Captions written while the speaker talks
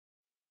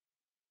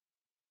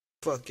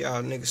Fuck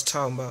y'all niggas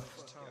talking about.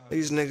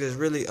 These niggas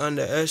really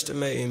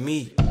underestimating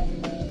me.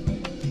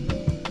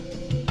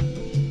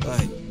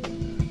 Like,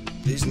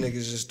 these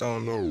niggas just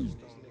don't know.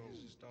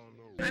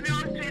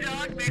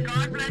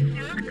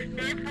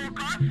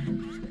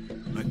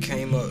 I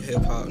came up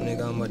hip hop,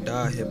 nigga. I'ma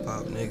die hip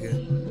hop, nigga.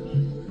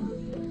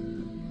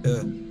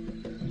 Yeah.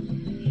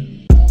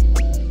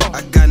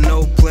 I got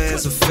no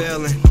plans of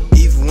failing,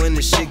 even when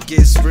the shit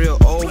gets real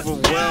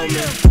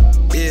overwhelming.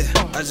 Yeah,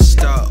 I just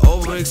start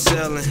over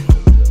excelling.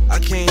 I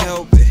can't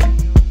help it,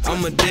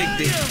 I'm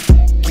addicted.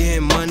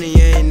 Getting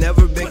money ain't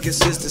never been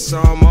consistent,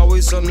 so I'm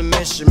always on the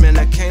mission, man.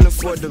 I can't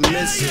afford to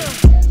miss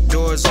it.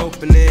 Doors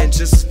opening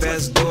just as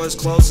fast, doors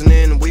closing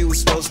in. We was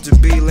supposed to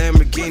be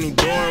Lamborghini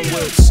bourne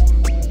whips,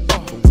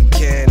 but we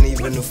can't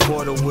even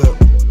afford a whip.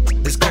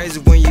 It's crazy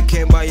when you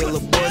can't buy your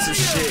little boy some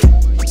shit,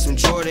 some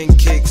Jordan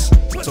kicks,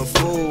 some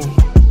food.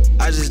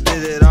 I just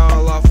did it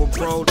all off of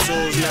Pro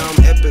Tools. Now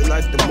I'm epic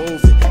like the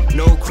movie.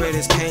 No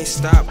critics, can't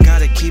stop,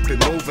 gotta keep it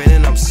moving.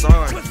 And I'm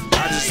sorry,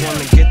 I just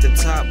wanna get the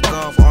top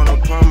golf on a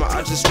Palmer.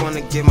 I just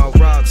wanna get my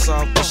rocks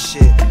off the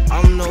shit.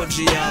 I'm no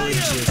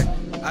geologist.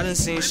 I done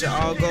seen shit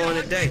all go in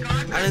a day.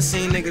 I done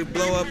seen niggas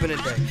blow up in a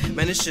day.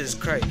 Man, this shit is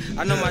crazy.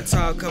 I know my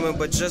time coming,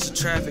 but just a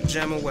traffic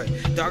jam away.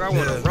 Dog, I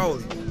wanna roll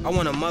it. I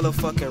want a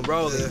motherfucking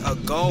roll it, a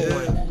gold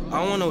one. I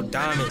don't want no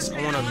diamonds,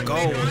 I want a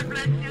gold one.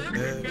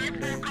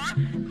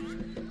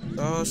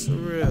 Oh, it's for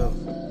real.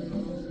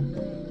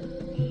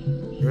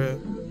 Real.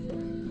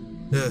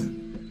 Yeah.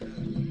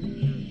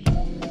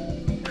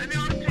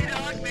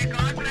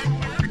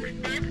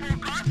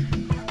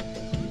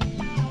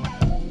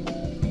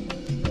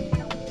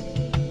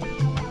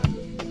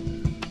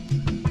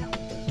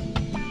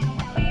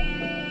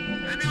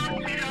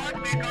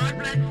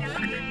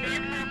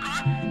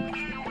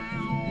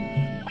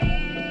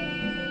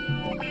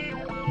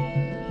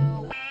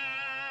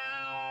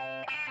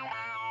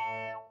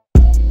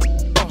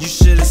 You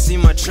should've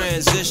seen my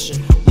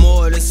transition.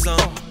 More than some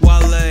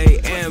Wale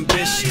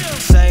ambition.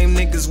 Same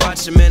niggas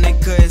watching, man, they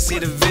couldn't see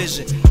the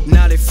vision.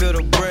 Now they feel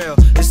the braille,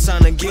 it's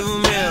time to give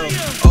them hell.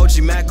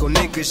 OG Maco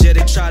niggas, yeah,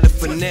 they try to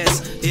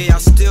finesse. Yeah, y'all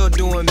still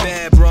doing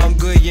bad, bro, I'm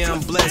good, yeah,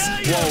 I'm blessed.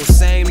 Whoa,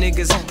 same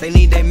niggas, they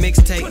need their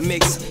mixtape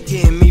mix.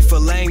 Hitting me for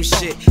lame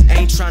shit,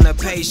 ain't tryna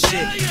pay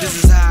shit.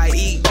 This is how I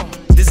eat,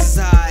 this is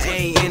how I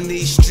ain't in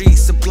these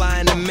streets,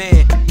 supplying the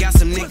man. Got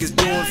some niggas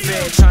doing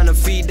fair, tryna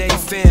feed they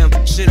fam.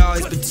 Shit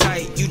always been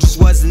tight, you just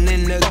wasn't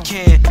in the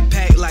can.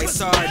 Packed like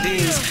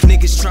sardines,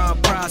 niggas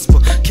tryna prosper.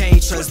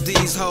 Can't trust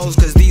these hoes,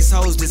 cause these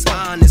hoes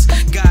dishonest.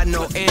 Got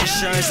no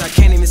insurance, I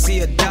can't even see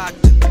a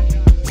doctor.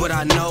 But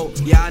I know,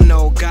 yeah, I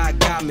know God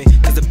got me,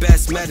 cause the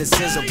best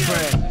medicine's a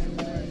prayer.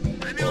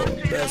 Whoa,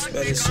 best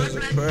medicine's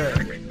a prayer.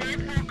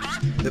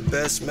 The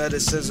best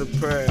medicine's a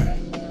prayer.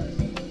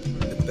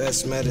 The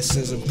best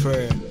medicine's a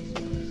prayer.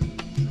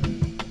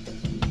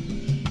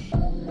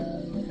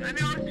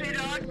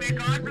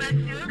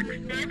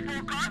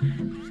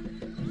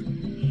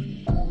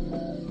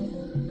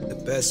 The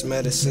best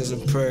medicine's a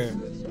prayer.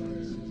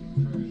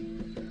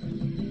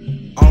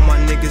 All my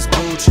niggas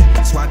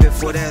Gucci, swiping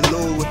for that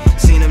Louis.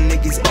 Seen them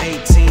niggas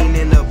 18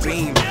 in a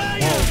beam.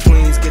 Whoa,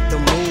 Queens get the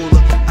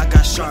moolah. I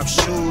got sharp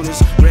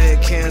shooters,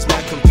 red cans,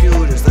 my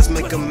computers. Let's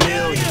make a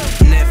million.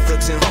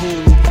 Netflix and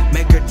Hulu,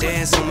 make her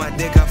dance on my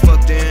dick. I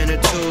fucked her in a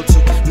tutu.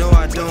 No,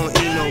 I don't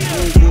eat no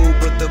woo-woo,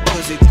 but the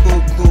pussy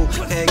cool.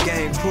 Head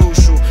game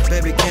crucial.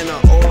 Baby, can I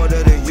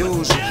order the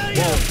usual?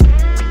 Whoa.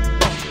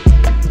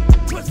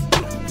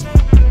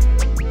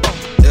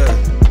 Yeah,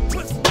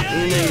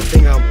 you niggas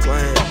think I'm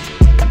playing.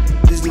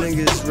 These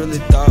niggas really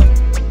thought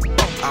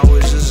I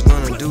was just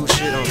gonna do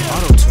shit on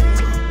auto-tune,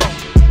 bro.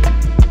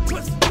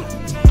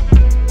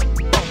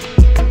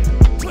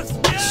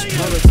 It's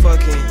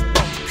motherfucking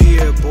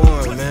Pierre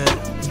bourne, man.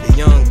 The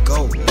young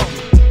goat, nigga.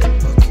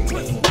 Fucking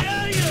me.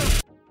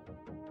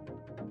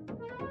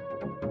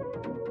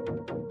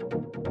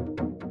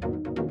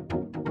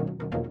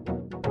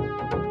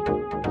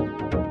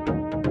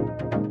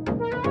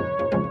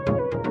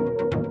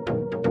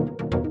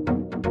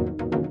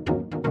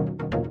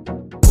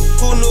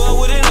 Who knew I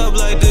would end up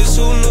like this?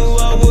 Who knew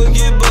I would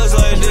get buzzed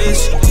like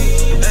this?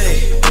 Hey,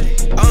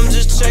 I'm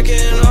just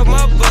checking off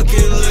my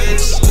bucket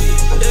list.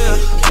 Yeah,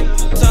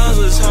 times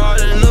was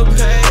hard in the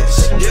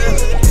past. Yeah.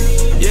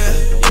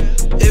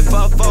 If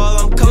I fall,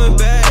 I'm coming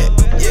back.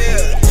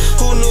 Yeah.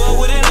 Who knew I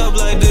would end up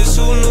like this?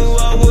 Who knew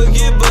I would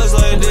get buzzed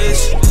like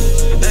this?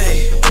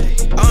 Hey,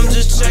 I'm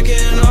just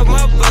checking off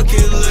my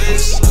bucket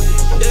list.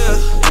 Yeah,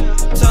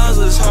 times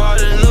was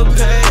hard in the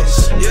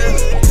past. Yeah.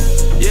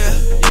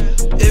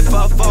 If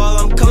I fall,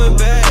 I'm coming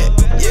back,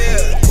 yeah.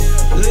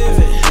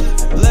 Living,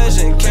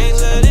 legend, can't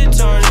let it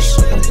tarnish.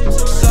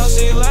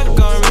 Saucy life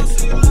garment,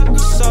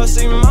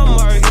 saucy my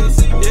market,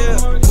 yeah.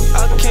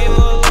 I came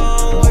a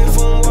long way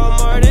from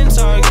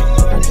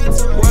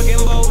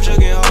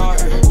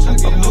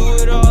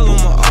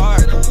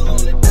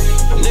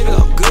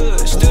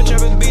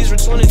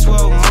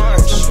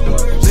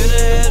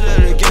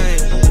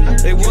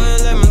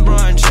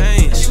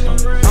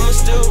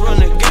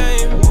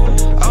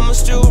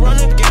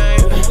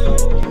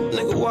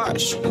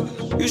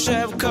You should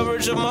have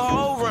coverage of my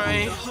whole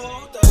reign.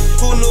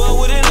 Who knew I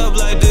would end up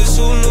like this?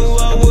 Who knew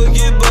I would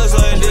get buzzed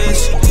like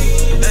this?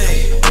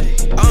 Hey,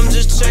 I'm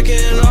just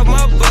checking off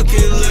my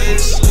bucket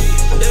list.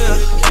 Yeah,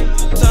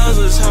 times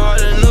was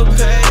hard in the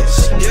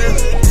past. Yeah,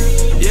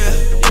 yeah.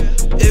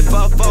 If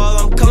I fall,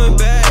 I'm coming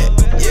back.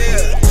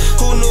 Yeah.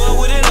 Who knew I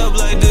would end up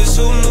like this?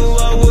 Who knew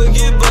I would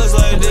get buzzed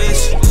like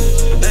this?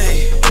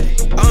 Hey,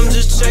 I'm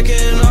just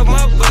checking off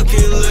my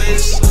bucket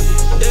list.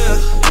 Yeah,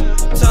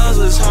 times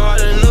was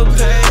hard in the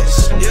past.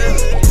 Yeah,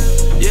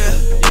 yeah.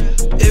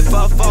 If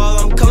I fall,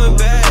 I'm coming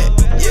back.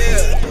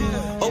 Yeah.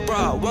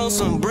 Oprah, I want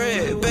some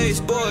bread. Base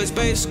boys,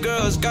 base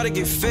girls, gotta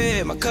get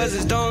fed. My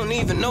cousins don't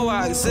even know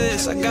I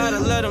exist. I gotta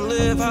let them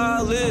live how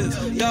I live.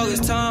 Dog, it's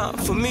time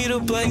for me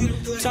to play.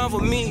 Time for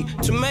me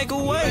to make a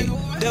way.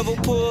 Devil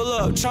pull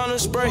up, tryna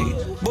spray,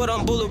 but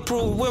I'm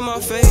bulletproof with my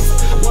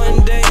faith. One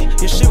day,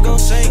 your ship gon'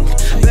 sink.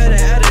 Better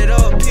add it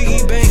up,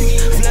 piggy bank.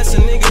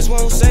 Finessing niggas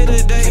won't say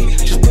today.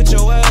 Just put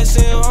your ass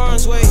in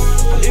harm's way.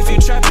 If you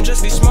trapping,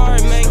 just be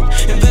smart, man.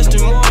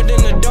 Investing more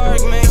than the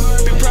dark, man.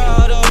 Be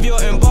proud of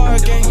your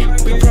embarking.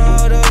 Be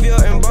proud of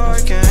your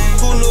embarking.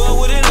 Who knew I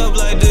would end up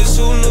like this?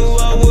 Who knew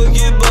I would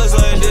get buzzed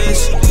like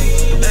this?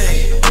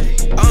 Hey,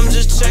 I'm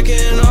just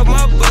checking off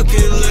my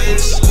bucket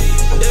list.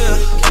 Yeah,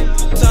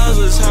 times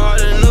was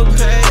hard in the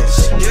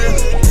past. Yeah,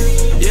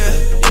 yeah.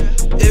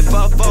 If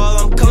I fall,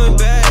 I'm coming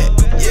back.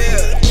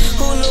 Yeah.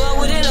 Who knew I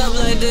would end up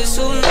like this?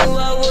 Who knew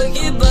I would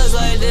get buzzed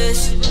like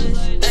this?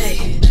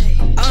 Hey,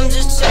 I'm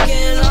just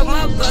checking off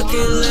my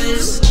bucket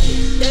list.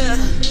 Yeah,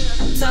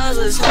 times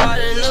was hard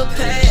in the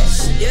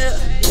past. Yeah,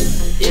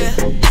 yeah.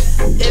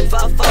 If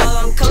I fall,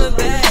 I'm coming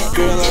back.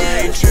 Girl,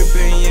 I ain't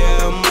tripping, yeah,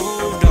 I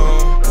moved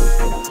on.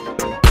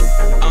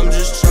 I'm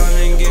just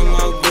trying to get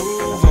my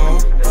groove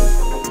on.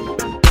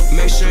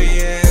 Make sure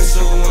you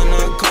answer when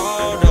I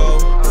call, though.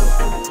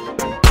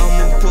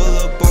 I'ma pull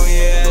up on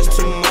your ass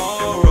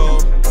tomorrow.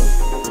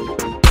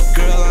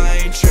 Girl, I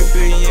ain't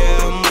tripping,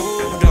 yeah, I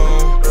moved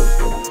on.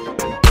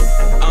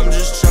 I'm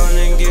just trying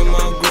to get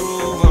my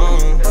groove on.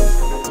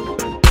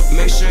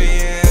 Make sure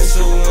you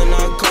answer when I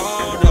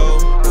call, though.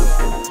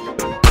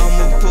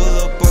 I'ma pull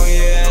up on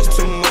your ass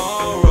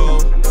tomorrow.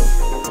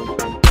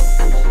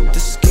 The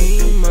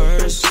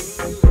schemers,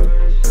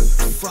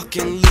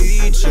 fucking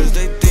leechers,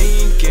 they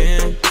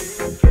thinking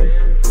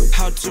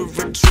how to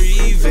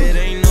retrieve it,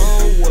 ain't no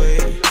way.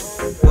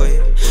 Wait,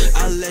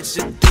 I let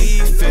you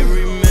thief and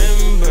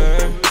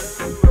remember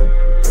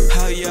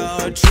how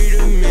y'all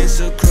treated me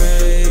so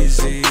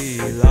crazy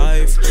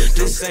life.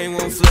 This same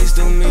one flexed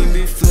on me,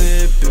 be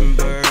flipping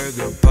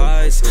burger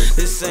pies.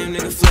 This same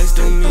nigga flexed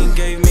on me,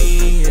 gave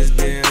me his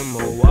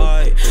demo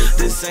white.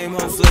 This same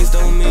hoe flexed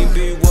on me,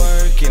 be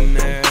working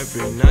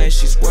every night.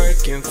 She's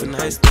working for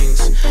nice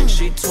things.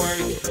 She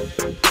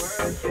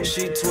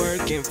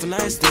twerking for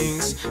nice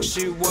things.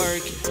 She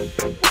working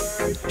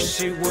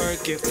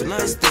for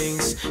nice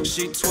things.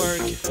 She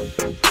twerking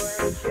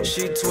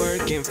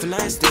for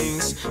nice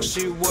things.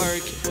 She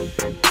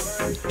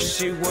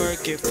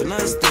working for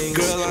nice things.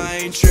 Girl, I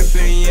ain't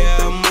tripping, yeah,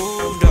 I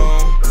moved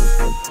on.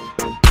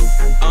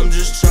 I'm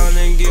just trying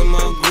to get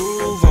my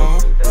groove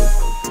on.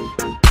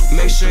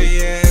 Make sure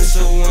you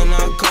answer when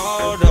I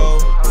call, though.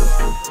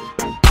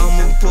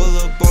 I'ma pull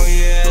up on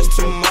your ass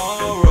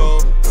tomorrow.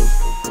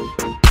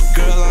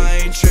 Girl, I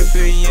ain't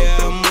tripping, yeah,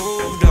 I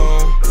moved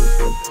on.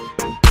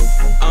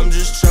 I'm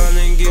just trying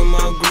to get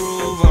my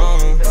groove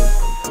on.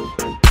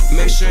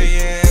 Make sure you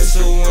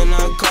answer when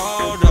I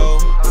call, though.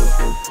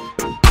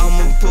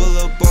 I'ma pull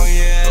up on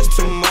your ass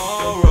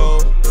tomorrow.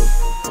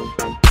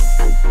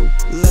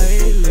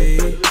 Lately,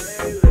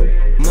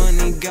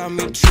 money got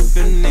me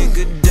tripping,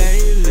 nigga,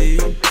 daily.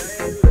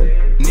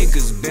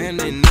 Niggas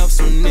banding up,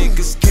 some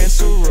niggas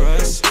cancel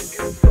us.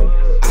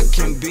 I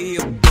can be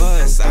a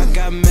bust, I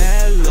got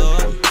mad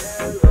luck.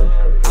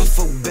 I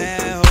fuck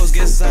bad hoes,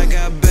 guess I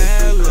got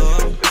bad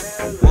luck.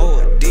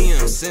 Whoa,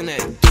 DM sent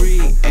at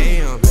 3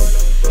 a.m.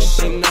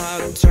 She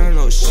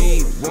nocturnal,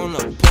 she want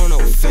a porno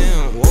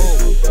film.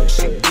 Whoa,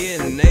 she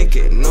getting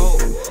naked, no,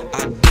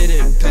 I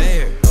didn't pay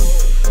her.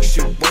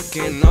 She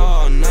working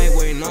all night,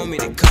 waiting on me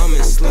to come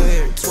and slay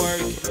her.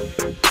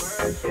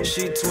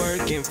 She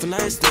twerking for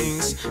nice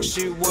things.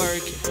 She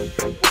working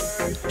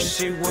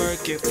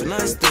for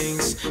nice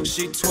things.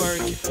 She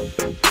twerking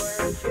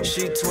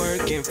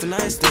for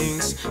nice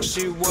things.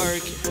 She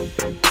working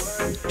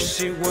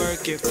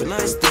for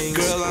nice things.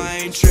 Girl, I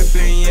ain't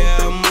tripping, yeah,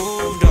 I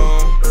moved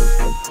on.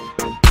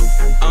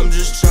 I'm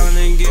just trying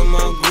to get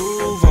my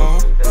groove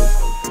on.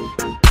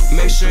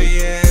 Make sure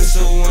you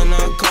answer when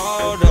I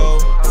call, though.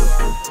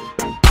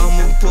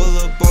 I'ma pull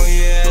up on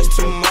your ass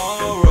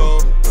tomorrow.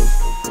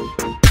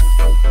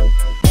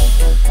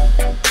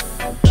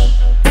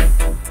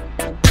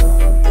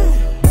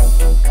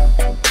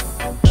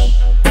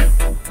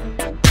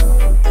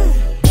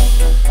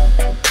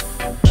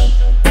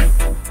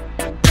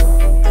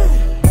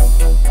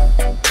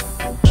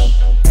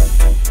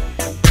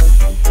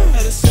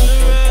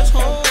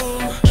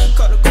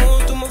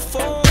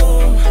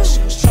 She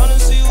was tryna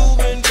see who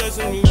been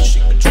testing you. She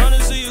been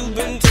tryna see who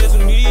been testing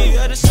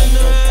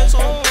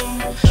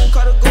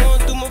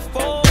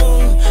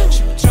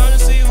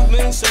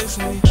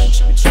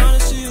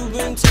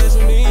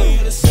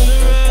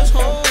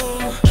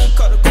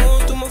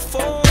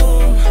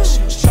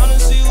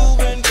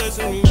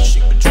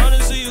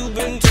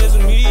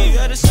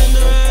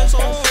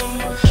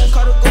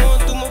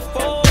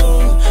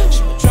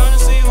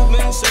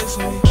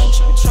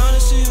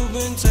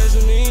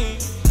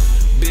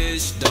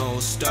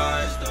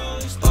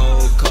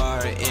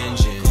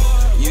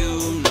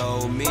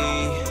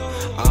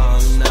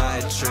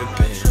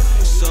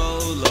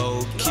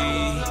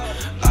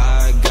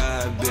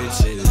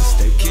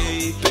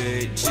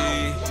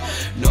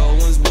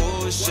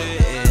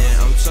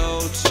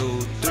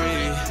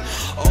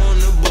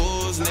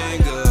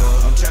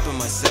for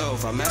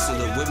myself. I master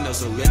the whip, no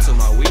so lit till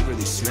my weed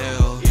really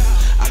smell.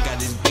 I got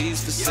these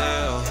beats for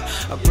sale.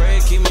 I pray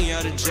it keep me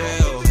out of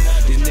jail.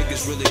 These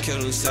niggas really kill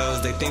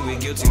themselves. They think we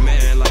guilty,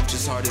 man. Life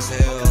just hard as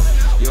hell.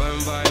 Your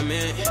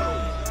environment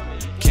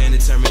can't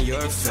determine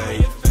your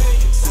fate.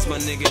 Since my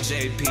nigga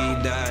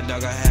JP died,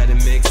 dog, I had to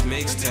mix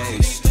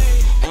mixtapes.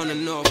 On the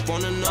north,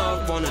 on the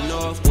north, on the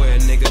north, where a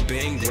nigga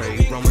been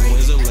great. Roman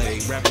wins a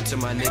lake, rapping to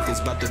my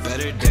niggas about the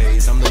better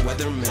days. I'm the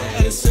weatherman.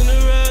 Had to send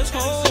her ass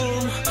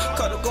home,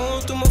 caught her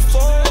going through my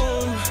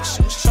phone.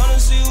 She was tryna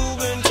see who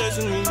been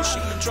chasing me. She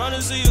been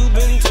tryna see who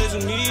been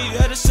chasing me.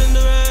 Had to send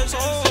her ass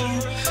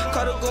home,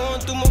 caught her going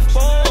through my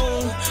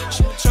phone.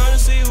 She been tryna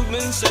see who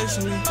been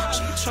chasing me. She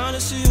been tryna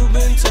see who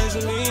been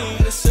chasing me.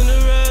 Had to send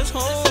her ass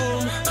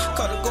home,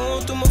 caught her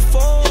going through my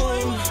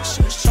phone.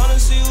 She was tryna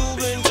see who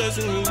been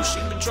chasing me. She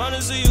been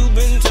tryna see who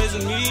been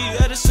chasing me.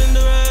 Had to send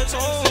her ass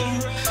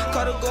home,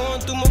 caught her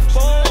going through my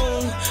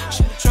phone.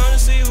 She been tryna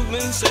see who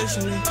been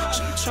chasing me.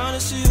 She been tryna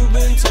see who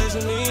been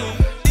chasing me.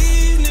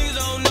 These niggas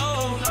don't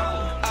know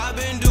I've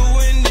been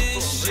doing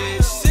this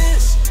shit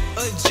since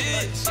a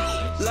jit,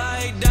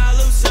 like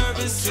dollar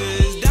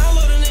services,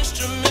 downloading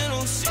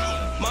instrumentals.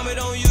 Mommy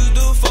don't use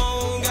the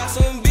phone, got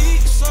some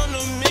beats on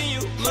the menu.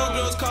 Little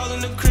girls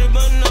calling the crib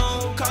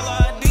unknown, call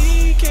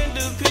ID, can't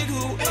depict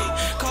who.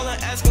 Calling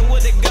asking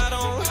what they got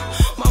on.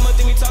 Mama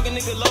think me talking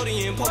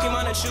Nickelodeon,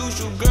 Pokemon and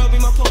choo-choo, girl be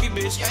my pokey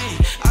bitch. Hey,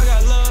 I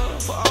got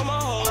love for all my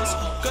hoes,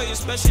 girl you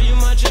special, you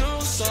my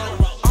general son.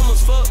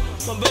 Almost fucked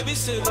my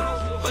babysitter,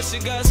 but she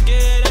got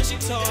scared and she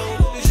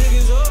told these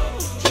niggas up,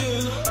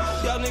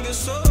 yeah, y'all niggas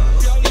suck,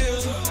 yeah.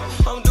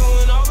 I'm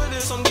doing all of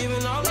this, I'm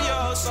giving all of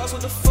y'all sauce,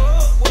 what the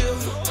fuck, yeah.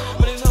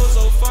 But these hoes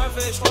so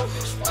far-fetched,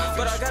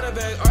 but I got a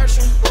bag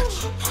arching.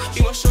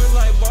 Eat my shorts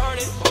like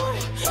Barney,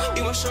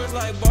 eat my shorts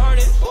like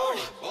Barney.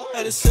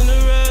 Had to send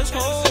her ass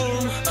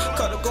home,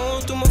 caught her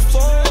going through my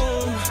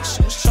phone.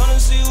 She was tryna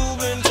see who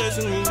been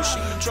chasing me. She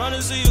been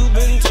tryna see who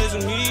been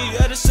chasing me.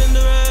 Had to send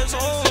her ass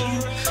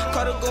home,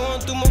 caught her going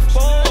through my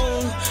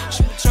phone.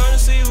 She been tryna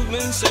see who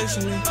been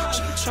chasing me.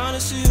 She been tryna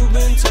see who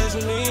been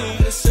chasing me.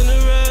 Had to send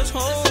her ass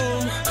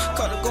home,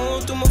 caught her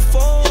going through my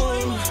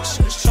phone.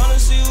 She was tryna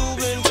see who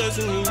been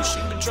chasing me. She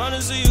been tryna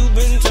see who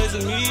been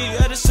chasing me.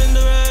 Had to send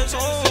her ass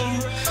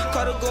home,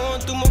 caught her going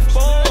through my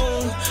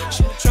phone.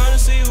 She been tryna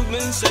see who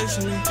been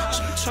chasing me.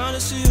 She been tryna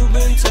see who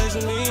been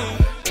chasing me.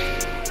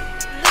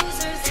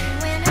 Losers and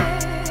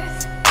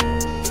winners,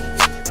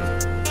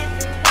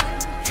 everyone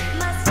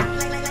must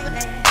play like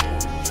that.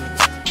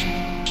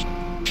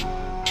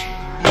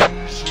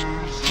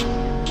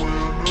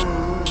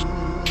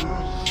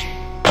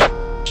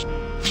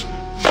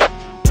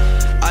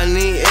 I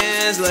need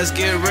ends, let's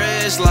get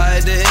rich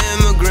like the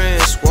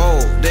immigrants. Whoa,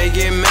 they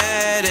get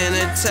mad and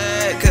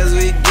attack cause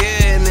we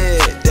getting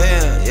it.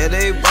 Damn, yeah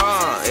they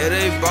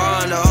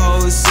bond the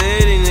whole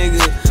city,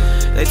 nigga.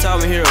 They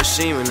taught me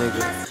Hiroshima,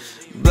 nigga.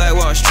 Black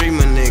Wall Street,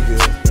 my nigga.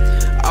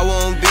 I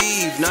want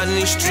beef, not in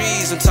these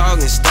streets, I'm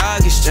talking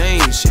stock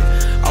exchange shit.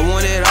 I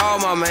want it all,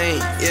 my man,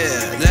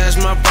 yeah, that's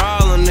my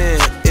problem then.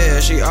 Yeah,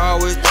 she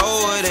always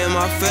throw it in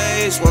my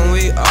face when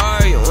we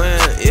arguing.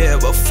 Yeah,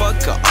 but fuck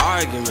an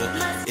argument,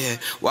 yeah,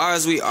 why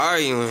is we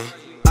arguing?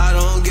 I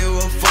don't give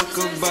a fuck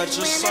about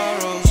your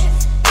sorrows,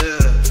 yeah.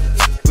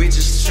 We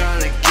just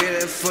tryna get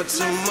it for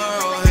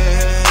tomorrow, hey,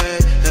 hey,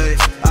 hey, hey.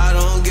 I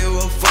don't give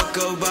a fuck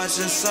about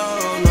your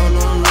sorrow, no,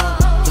 no, no.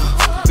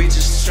 We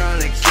just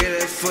tryna get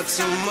it for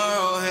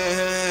tomorrow, hey,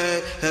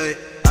 hey, hey, hey.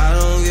 I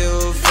don't give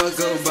a fuck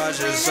about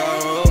your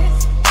sorrow,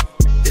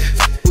 yeah.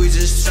 We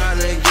just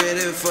tryna get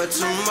it for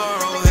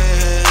tomorrow, hey,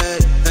 hey,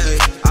 hey, hey.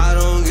 I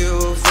don't give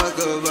a fuck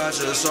about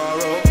your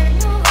sorrow,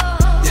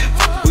 yeah.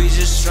 We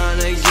just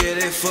tryna get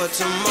it for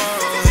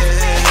tomorrow, hey,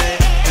 hey, hey,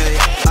 hey.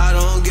 I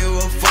don't give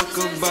a fuck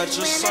about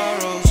your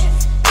sorrows,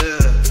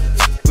 yeah.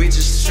 We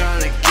just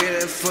tryna get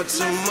it for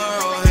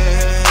tomorrow, hey,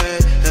 hey,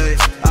 hey, hey.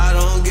 I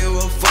don't give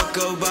a fuck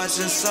about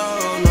your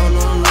sorrow, no,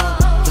 no, no,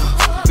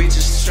 no. We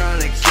just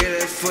tryna get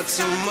it for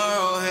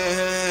tomorrow, hey,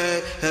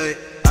 hey, hey, hey.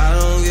 I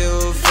don't give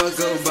a fuck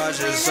about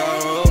your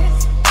sorrow,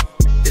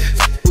 yeah.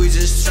 We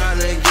just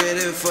tryna get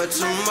it for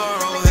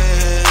tomorrow, hey,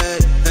 hey,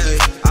 hey, hey.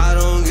 I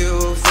don't give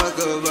a fuck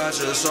about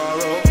your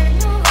sorrow,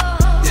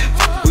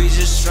 yeah. We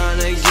just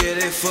tryna get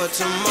it for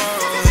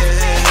tomorrow, hey,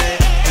 hey, hey,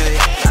 hey.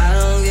 I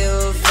don't give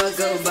a fuck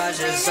about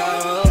your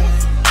sorrow,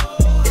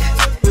 yeah.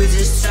 We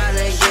just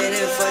tryna get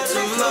it for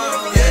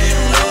tomorrow, hey, hey,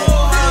 hey.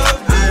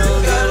 I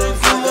don't give a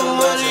fuck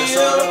about your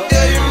sorrow,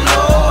 yeah, you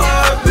know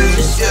I be. We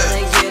just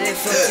tryna get it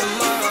for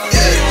tomorrow,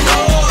 yeah, you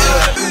know I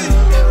be.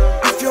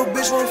 If your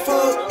bitch won't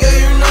fuck, yeah,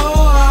 you know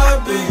I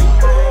be.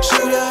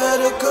 Shoot her at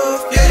a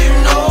cuff, yeah, you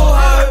know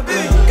I be.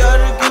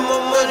 Gotta get my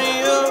money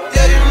up,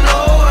 yeah, you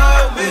know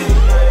I be.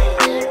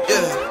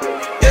 Yeah,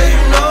 yeah,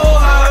 you know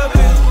I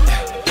be.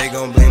 They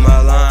gon' bleed my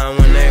line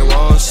when they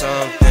want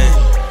something.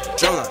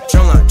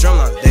 Drum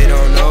lock, they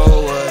don't know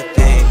what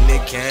thing.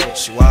 Nick can't,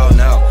 she wild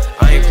now.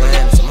 I ain't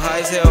playing, I'm high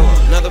as hell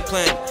on another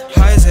planet.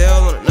 High as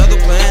hell on another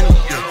planet,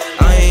 yeah.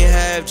 I ain't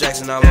half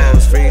Jackson, I'm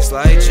always freaks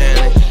like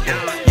Janet,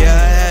 yeah. Yeah,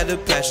 I had had the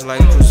passion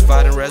like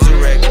crucified and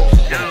resurrected.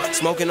 Yeah.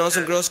 Smoking on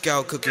some Girl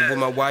Scout cookies with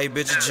my white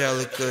bitch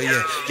Angelica.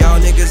 Yeah, y'all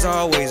niggas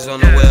always on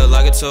the well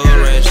like a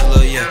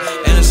tarantula. Yeah,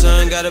 and the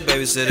son got a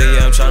babysitter.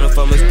 Yeah, I'm tryna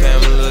fuck Miss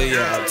Pamela.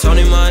 Yeah, I'm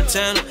Tony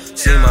Montana,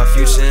 see my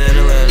future in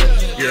Atlanta.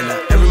 Yeah, now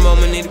every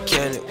moment need a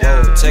candidate.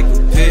 Whoa, take a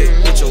pic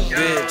with your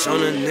bitch on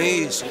her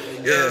knees.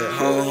 Yeah,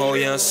 ho,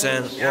 yeah, I'm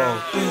Santa. Whoa.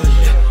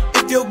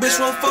 If your bitch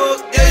won't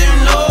fuck, yeah, you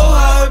know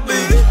how it be.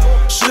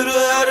 Shoulda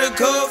had a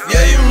cuff,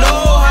 yeah, you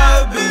know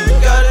how it be.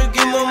 Gotta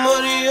get my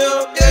money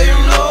up, yeah, you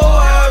know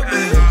how it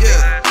be.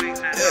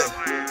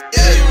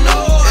 Yeah, you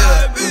know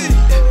how it be.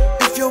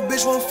 If your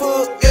bitch won't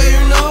fuck, yeah,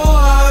 you know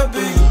how it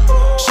be.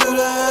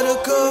 Shoulda had a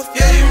cuff,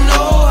 yeah, you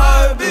know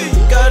how it be.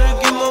 Gotta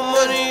get my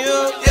money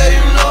up, yeah,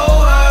 you know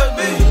how it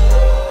be.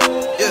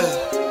 Yeah,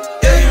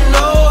 you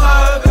know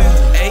how it be.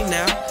 Hey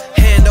now,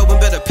 hand open,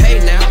 better pay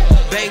now.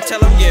 Bank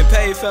tell I'm getting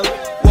paid, fella.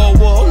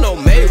 Whoa, I'm no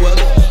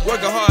Mayweather.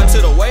 Working hard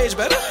to the wage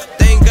better.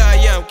 Thank God,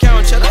 yeah, I'm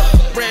counting cheddar.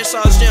 Branch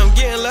sauce, yeah, I'm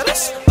getting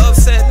letters.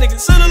 Upset niggas,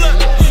 send a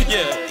letter.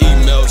 Yeah,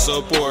 email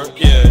support.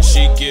 Yeah,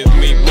 she give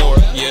me more.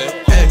 Yeah,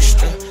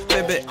 extra,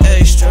 baby,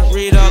 extra.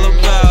 Read all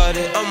about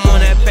it. I'm on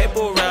that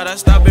paper route. I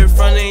stop in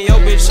front of your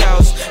bitch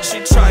house. She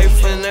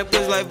trifling, that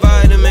puss like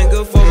vitamin.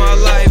 Good for my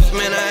life,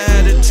 man, I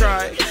had to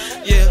try.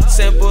 Yeah,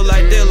 sample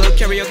like Dilla.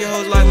 Karaoke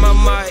hoes like my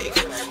mic.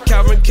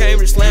 Calvin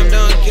Cambridge, slam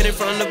dunk, get it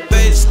from the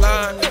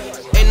baseline.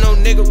 Ain't no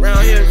nigga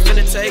around here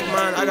finna take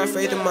mine. I got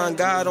faith in mine,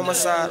 God on my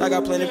side. I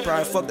got plenty of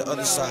pride, fuck the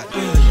other side.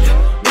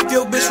 If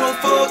your bitch won't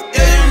fuck,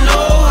 yeah, you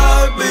know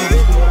how it be.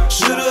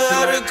 Shoulda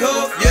had a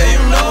cuff, yeah, you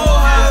know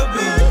how it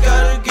be.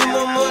 Gotta get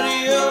my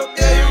money up,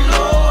 yeah, you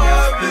know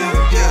how it be.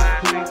 Yeah,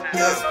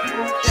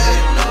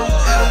 you know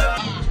how it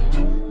be.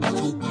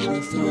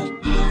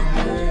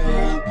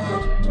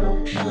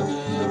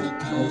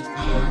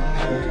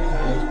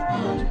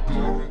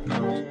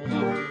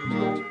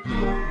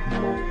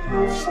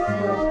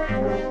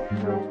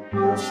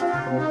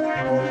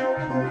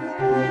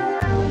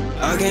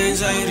 I can't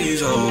say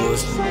these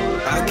hoes,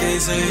 I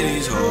can't say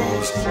these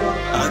hoes,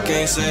 I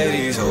can't say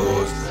these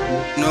hoes.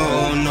 No,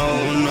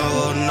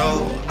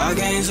 I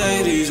can't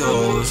say these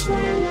hoes,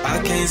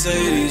 I can't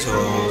say these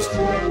hoes,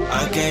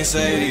 I can't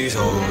say these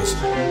hoes.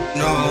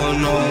 No,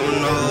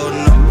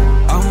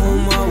 I'm on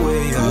my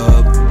way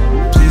up,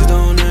 please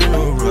don't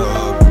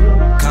interrupt,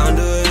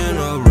 kinda in a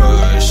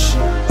rush.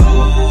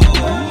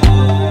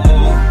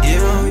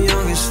 Yeah, I'm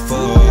young as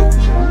fuck,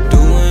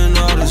 doing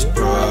all this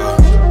bruh.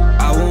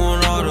 I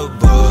want all the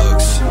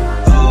bucks.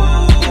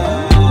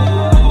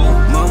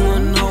 Mama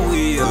know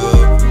we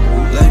up,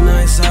 late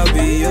nights I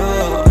be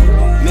up.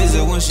 Miss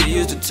it when she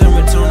used to turn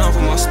off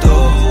on my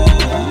stove.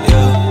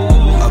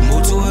 Yeah, I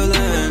moved to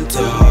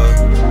Atlanta,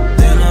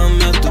 then I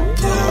met the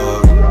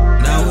plug.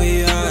 Now we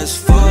high as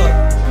fuck.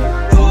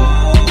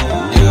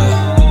 Yeah,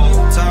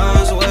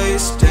 time's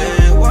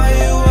wasting. Why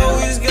you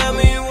always got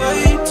me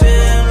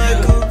waiting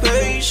like a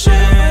patient?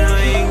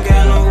 I ain't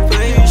got no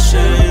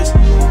patience.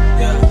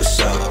 Yeah, what's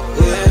up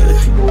with it?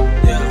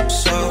 Yeah,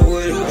 what's up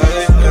with it,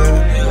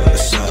 baby?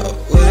 What's up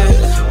with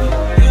it?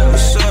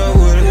 What's up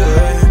with it,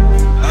 baby?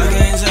 I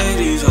can't say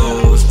these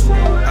hoes,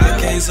 I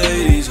can't say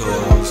these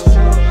hoes,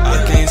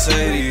 I can't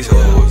say these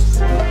hoes.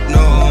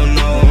 No,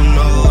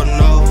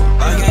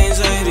 I can't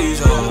say these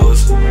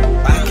hoes,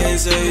 I can't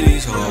say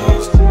these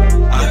hoes,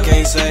 I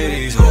can't say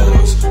these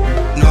hoes.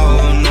 No.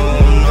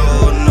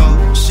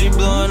 She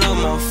blowing up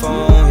my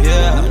phone,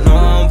 yeah, I know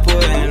I'm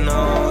putting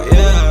on,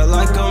 yeah,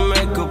 like a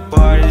makeup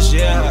artist,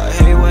 yeah, I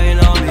hate waiting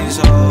on these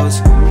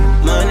hoes.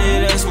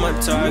 Money, that's my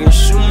target,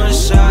 shoot my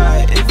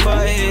shot, if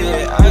I hit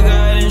it, I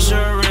got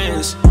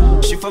insurance.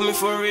 She fucked me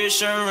for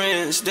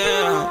reassurance,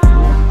 damn,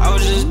 I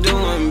was just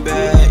doing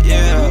bad,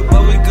 yeah,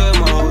 but we good,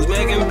 my hoes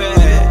making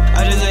bad.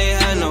 I just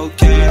ain't had no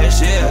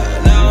cash,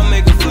 yeah, now I'm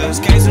making flips,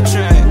 can't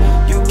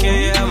subtract. You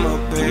can't have my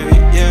baby,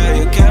 yeah,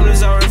 your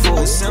cabinet's already full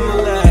of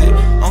similar.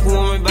 Uncle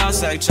want me about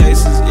sack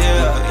chases,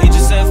 yeah, he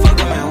just said fuck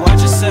him, man,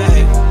 watch it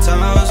say.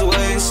 Time was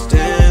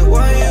wasting,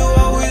 why you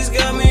always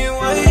got me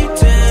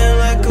waiting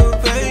like a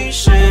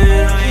patient?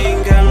 I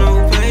ain't got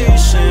no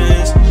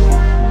patience.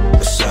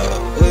 What's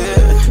up with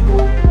it?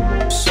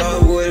 What's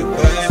up with it,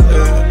 baby?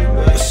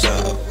 What's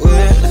up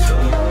with it?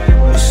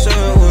 What's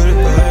up with it,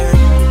 baby?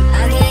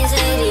 I can't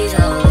say these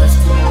hoes,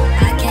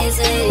 I can't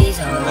say these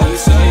hoes, How you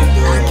say you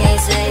do? I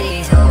can't say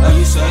these hoes. How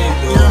you say you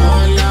do? No,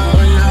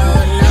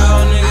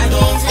 Y'all I niggas don't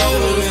can't say fuck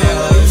with me. these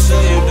How you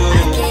say you do?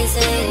 I can't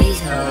say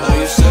these hoes. How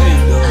you say you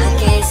do? I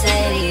can't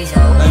say these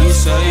How hoes. you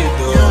say you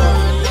do?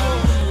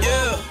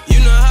 Yeah, you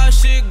know how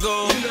shit go.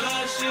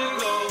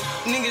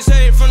 Niggas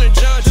hate from the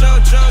jump,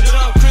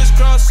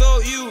 crisscross, so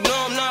you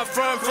know I'm not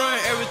front,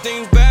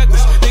 everything's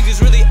backwards.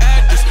 Niggas really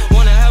actors,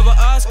 wanna have an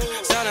Oscar,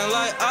 sounding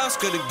like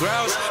Oscar the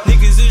Grouch.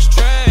 Niggas is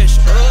trash,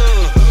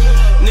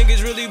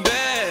 niggas really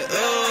bad,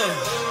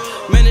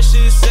 man, this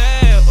shit is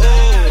sad,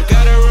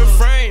 gotta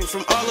refrain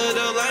from all of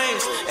the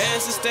lanes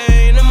and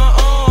sustain in my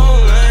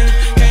own lane.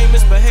 Can't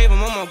misbehave,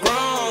 I'm on my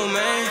grown,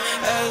 man,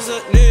 as a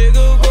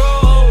nigga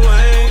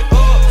growing,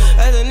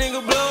 as a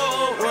nigga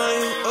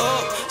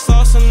blowing,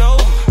 sauce and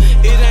over,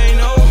 it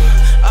ain't over,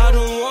 I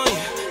don't want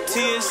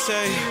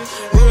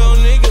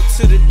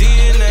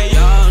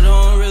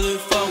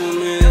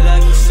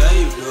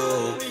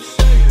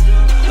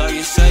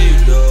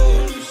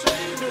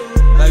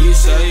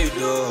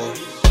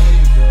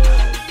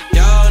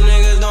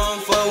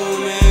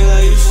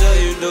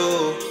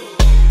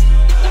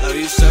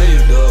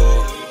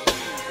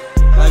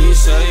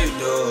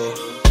do.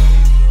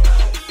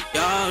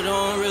 Y'all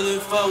don't really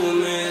fuck with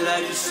me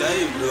like you say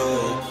you do.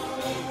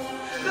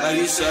 Like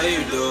you say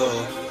you do.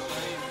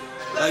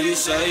 Like you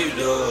say you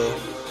do.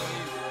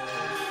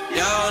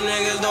 Y'all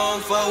niggas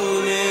don't fuck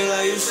with me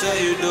like you say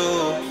you do.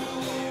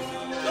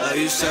 Like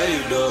you say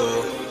you do.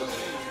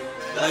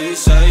 Like you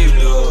say you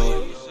do.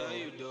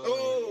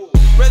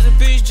 Rest in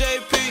peace,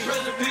 JP.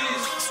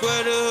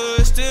 Swear the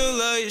hood still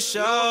love you,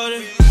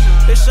 shawty.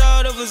 They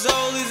shot up as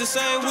always the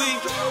same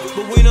week,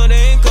 but we know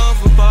they ain't come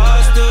for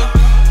pasta.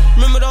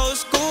 Remember the old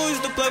school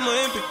used to play my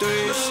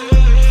MP3s.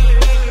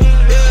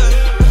 Yeah,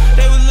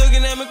 they was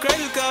looking at me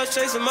crazy cause I was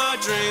chasing my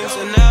dreams,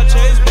 and now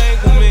Chase bank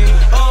with me.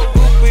 Oh,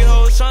 groupie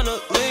hoes tryna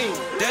lean.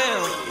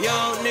 Damn,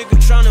 young nigga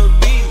tryna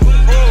beat.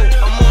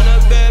 Oh, I'm on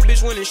that bad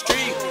bitch winning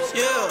streak.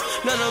 Yeah,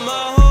 none of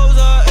my hoes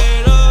are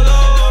ain't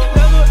alone.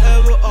 Never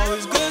ever,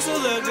 always good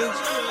selective.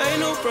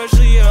 Ain't no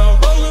pressure, yeah, I'm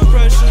rolling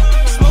pressure.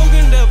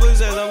 Smoking devils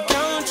as I'm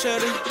counting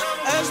cheddar.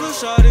 Ask Lil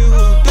Shawty who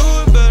do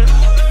it better.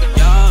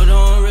 Y'all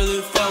don't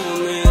really fuck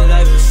with me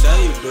like you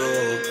say you do.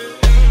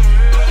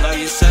 Like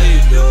you say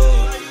you do.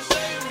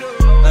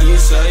 Like you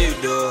say you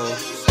do.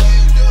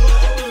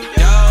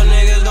 Y'all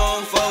niggas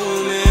don't fuck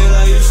with me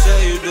like you say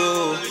you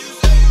do.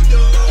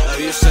 Like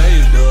you say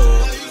you do.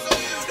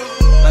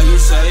 Like you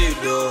say you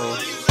do.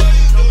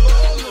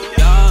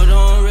 Y'all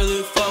don't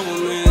really fuck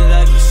with me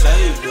like you say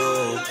you do.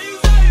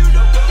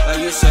 Like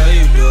you say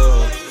you do.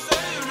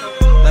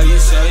 Like you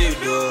say you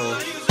do.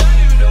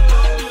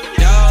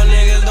 Y'all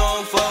niggas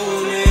don't fuck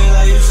with me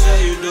like you say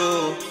you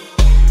do.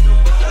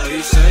 Like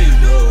you say you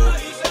do.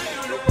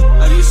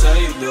 Like you say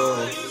you do.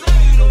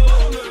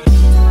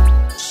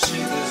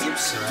 Shit is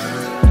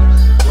absurd.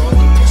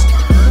 Rolling this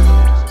curve.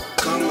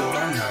 Coming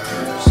my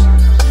nerves.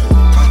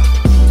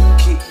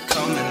 Keep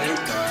coming in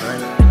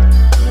third.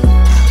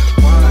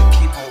 Why I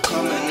keep on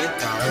coming in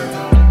third?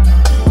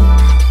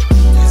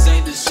 This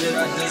ain't the shit I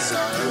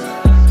deserve.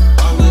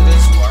 All of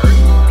this work,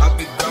 I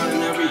be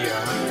grinding every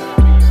year.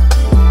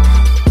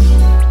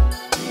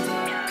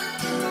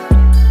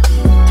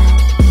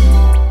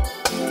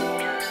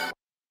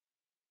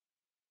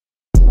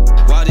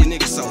 Why these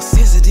niggas so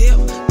sensitive?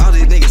 All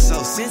these niggas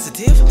so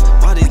sensitive.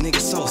 Why these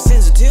niggas so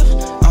sensitive?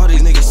 All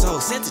these niggas so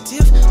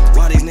sensitive.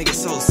 Why these niggas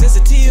so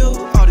sensitive?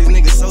 All these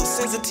niggas so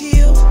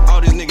sensitive.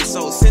 All these niggas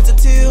so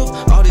sensitive.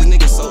 All these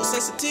niggas so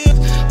sensitive.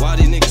 Why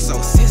these niggas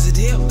so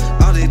sensitive?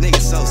 All these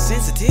niggas so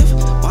sensitive.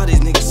 Why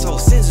these niggas so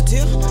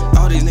sensitive?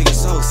 All these niggas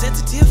so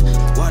sensitive.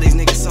 Why these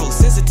niggas so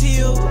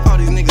sensitive? All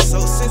these niggas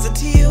so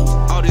sensitive.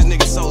 All these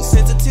niggas so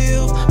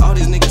sensitive. All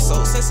these niggas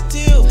so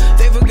sensitive.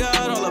 They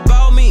forgot all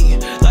about me.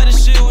 Like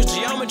this shit was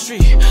geometry.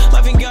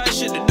 Life ain't got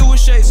shit to do with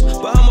shapes,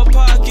 but how my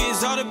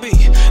pockets ought to be.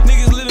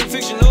 Niggas living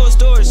fictional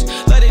stories,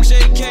 like they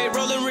JK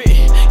rolling written.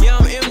 Yeah,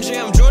 I'm MJ,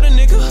 I'm Jordan,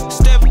 nigga.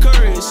 Steph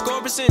Curry,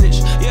 score percentage.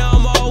 Yeah,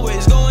 I'm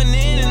always going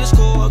in the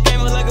score.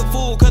 Came up like a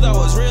fool, cause I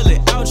was really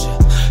out here.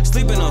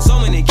 Sleeping on so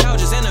many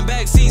couches and the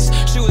back seats.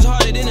 Shit was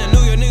harder than a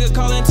New York nigga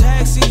calling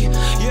taxi.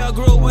 Yeah, I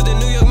grew up with a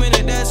New York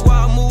minute, that's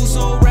why I move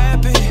so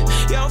rapid.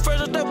 Yeah, I'm fresh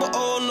out there, but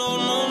oh no,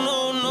 no,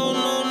 no, no,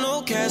 no,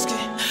 no casket.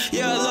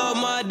 Yeah, I love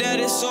my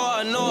daddy, so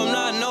I know I'm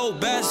not no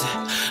bastard.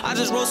 I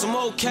just wrote some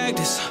old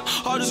cactus.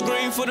 All this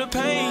green for the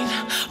pain.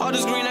 All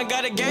this green I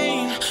gotta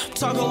gain.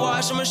 Talking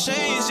washing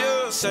machines,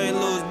 yeah. St.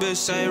 Louis bitch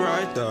say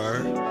right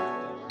there.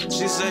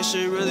 She say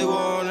she really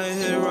wanna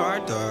hit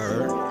right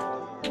there.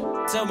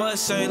 Tell my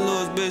St.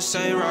 Louis bitch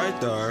say right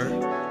there.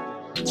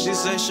 She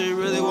say she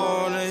really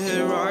wanna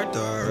hit right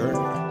there.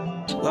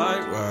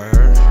 Light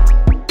work,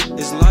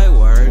 it's light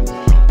work.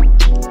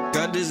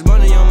 Got this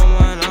money on my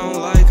mind, I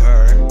don't like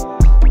her.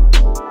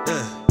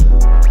 Yeah.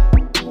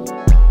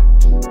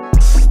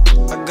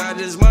 I got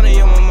this money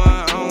on my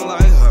mind, I don't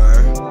like her.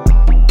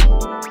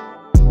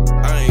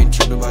 I ain't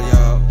tripping about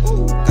y'all.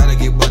 Ooh. Gotta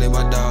get buddy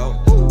my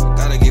dog. Ooh.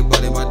 Gotta get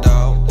buddy my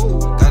dog. Ooh.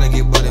 Gotta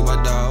get buddy my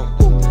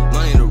dog. Ooh.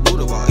 Money the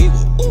root of all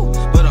evil. Ooh.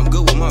 But I'm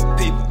good with my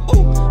people.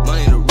 Ooh.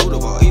 Money the root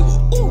of all evil.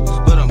 Ooh.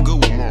 But I'm good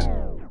with my.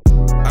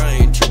 I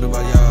ain't tripping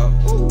about y'all.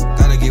 Ooh.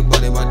 Gotta get buddy.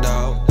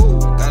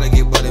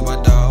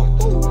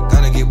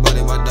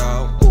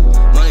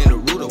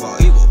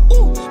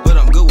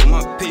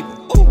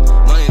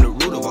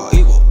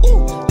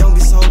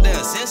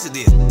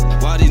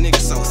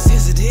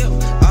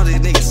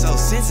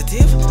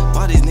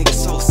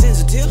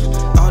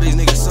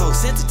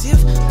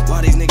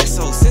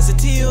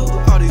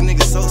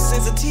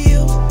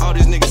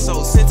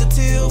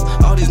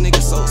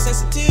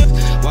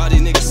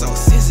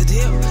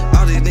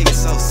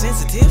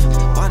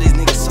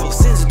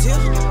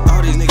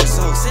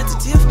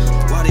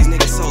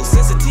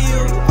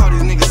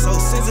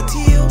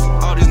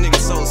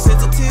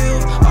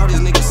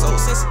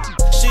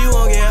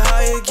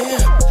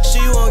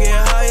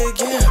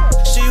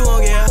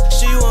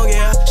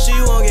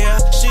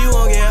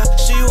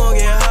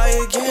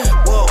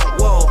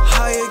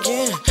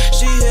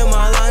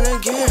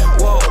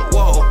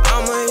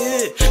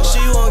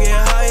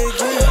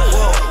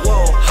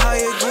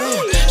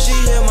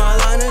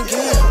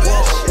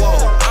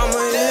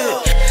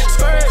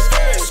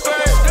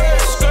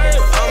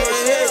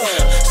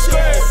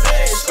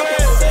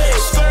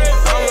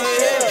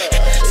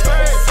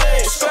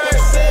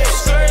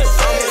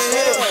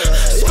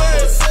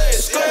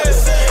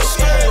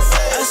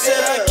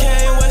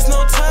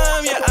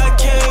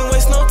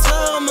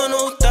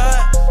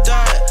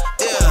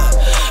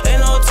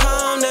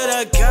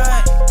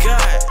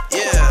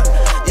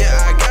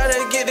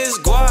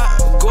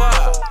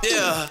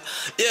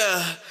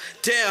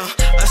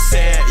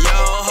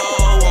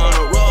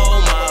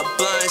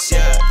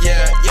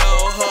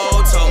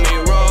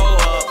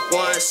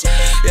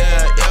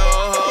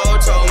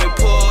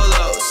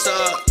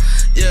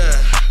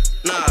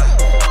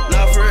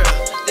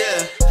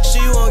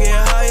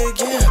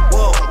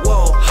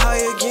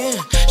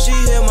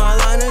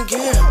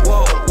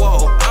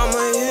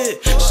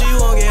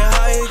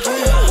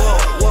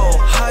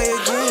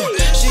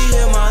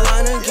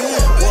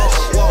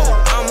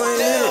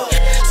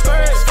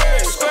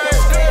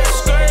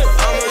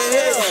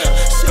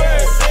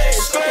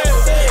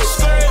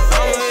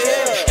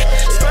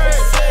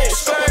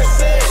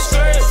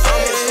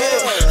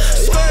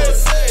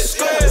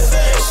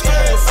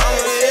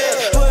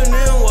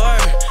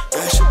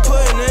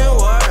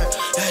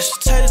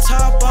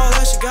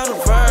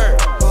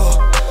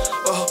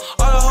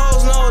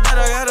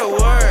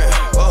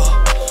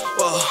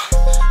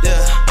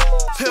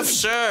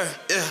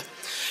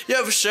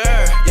 yeah, for sure.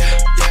 Yeah,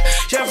 yeah,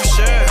 yeah, for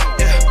sure.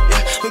 Yeah,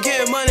 yeah. I'm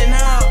getting money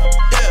now.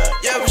 Yeah,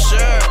 yeah, for sure.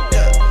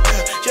 Yeah,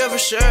 yeah, yeah, for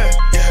sure. Yeah,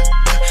 yeah,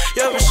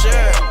 yeah, for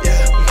sure.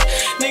 Yeah.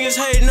 Niggas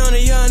hating on a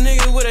young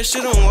nigga with that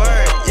shit on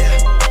word. Yeah.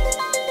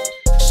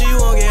 She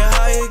won't get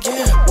high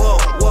again. Whoa,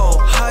 whoa,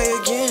 high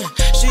again.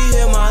 She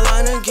hit my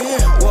line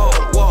again. Whoa,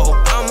 whoa,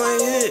 I'm a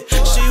hit.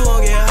 She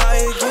won't get high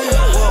again.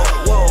 Whoa,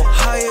 whoa,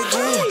 high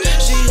again.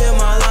 She hit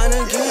my line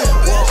again.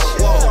 Whoa,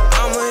 whoa,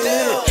 I'm a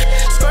hit.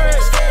 Skirt,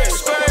 skirt,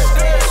 skirt,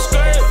 skirt,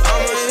 skirt.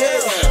 I'm a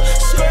hit.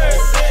 Skirt,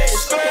 skirt,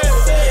 skirt,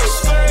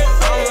 skirt.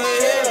 I'm a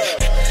hit.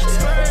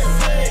 Skirt,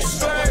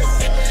 skirt,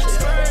 skirt,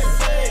 skirt,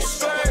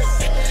 skirt,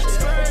 skirt,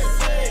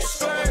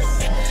 skirt,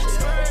 skirt,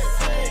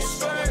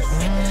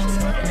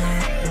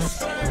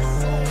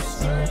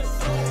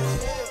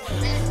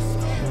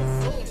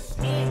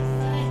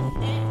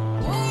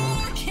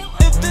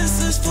 if this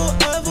is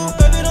forever,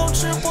 baby, don't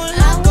trip when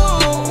I go.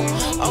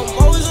 I'm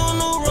always on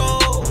the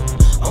road.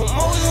 I'm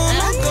always on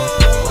the go.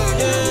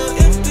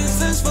 Yeah, if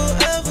this is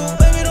forever,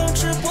 baby, don't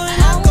trip when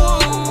I go.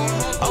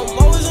 I'm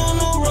always on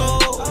the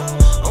road.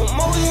 I'm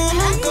always on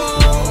the go.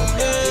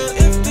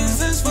 Yeah, if this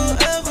is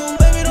forever,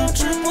 baby, don't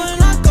trip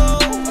when I go.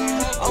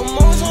 I'm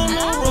always on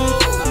the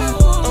road.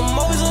 I'm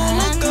always on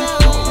the go.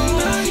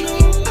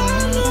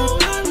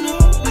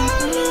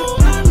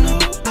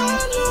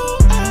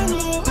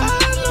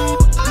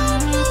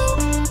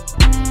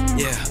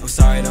 Yeah, I'm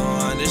sorry, don't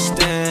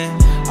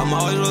understand. I'm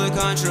always really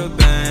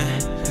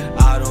contraband.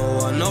 I don't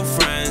want no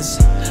friends,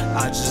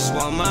 I just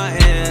want my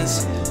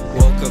ends.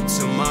 Woke up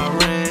to my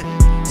rent,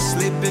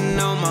 sleeping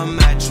on my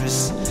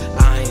mattress.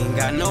 I ain't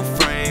got no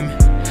frame,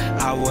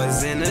 I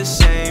wasn't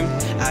ashamed.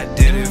 I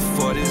did it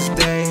for this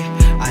day,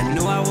 I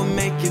knew I would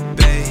make it,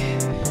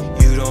 babe.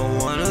 You don't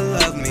wanna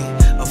love me,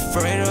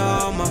 afraid of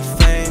all my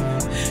fame.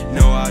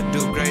 Know I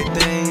do great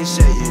things,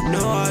 yeah, you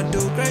know I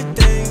do great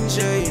things.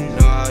 Yeah, you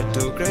know I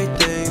do great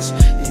things.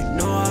 You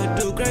know I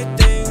do great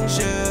things,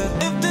 yeah.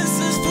 If this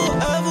is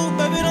forever,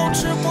 baby, don't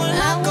trip when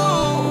I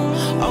go.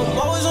 I'm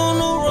always on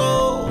the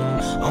road.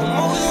 I'm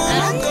always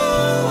on the go.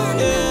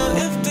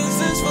 Yeah, if this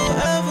is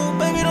forever,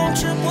 baby, don't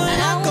trip when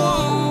I go.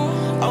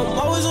 I'm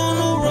always on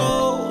the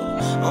road.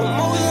 I'm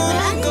always on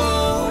the go.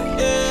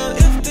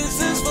 Yeah, if this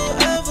is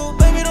forever,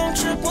 baby, don't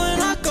trip when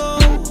I go.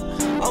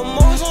 I'm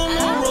always on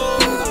the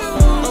road.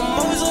 I'm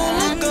always on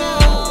the go.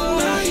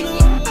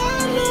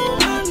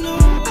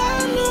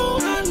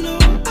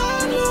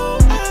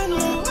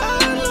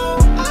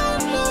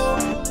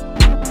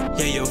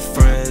 Yeah, your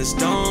friends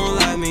don't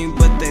like me,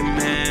 but they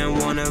man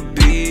wanna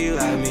be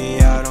like me.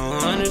 I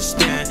don't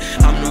understand,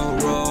 I'm no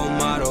role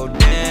model,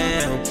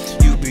 damn.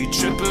 You be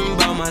tripping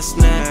by my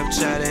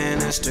Snapchat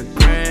and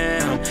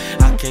Instagram.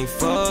 I can't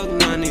fuck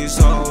none of these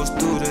hoes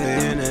through the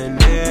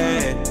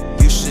internet.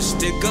 You should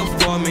stick up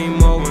for me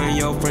more when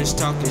your friends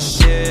talking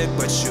shit,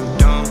 but you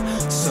don't.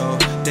 So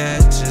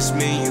that just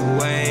mean you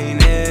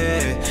ain't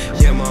it.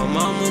 Yeah, my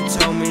mama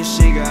told me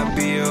she got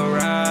be a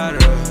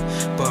rider,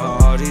 but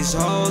all these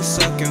hoes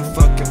sucking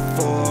fucking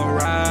for a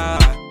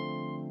ride.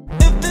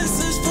 If this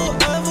is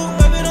forever,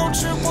 baby, don't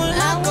trip when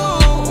I go.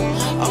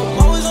 I'm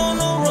always on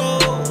the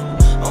road.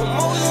 I'm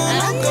always on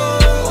the go.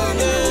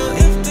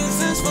 Yeah, if this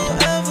is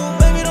forever,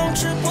 baby, don't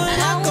trip when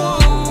I go.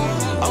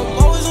 I'm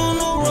always on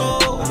the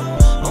road.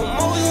 I'm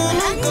always on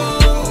the go.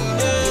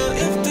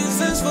 Yeah, if this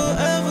is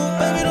forever,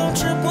 baby, don't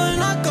trip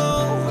when I go.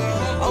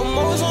 I'm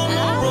always on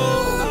the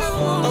road.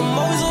 I'm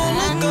always on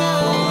the go.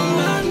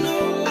 I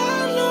know, I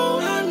know,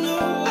 I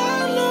know, I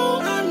know, I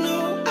know, I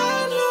know,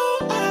 I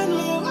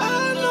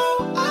know,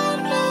 I know, I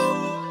know,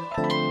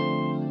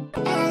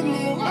 I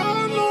know, I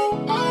know,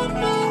 I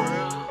know.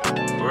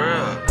 For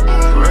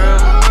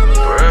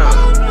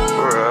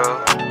real.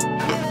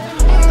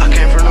 I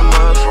came from the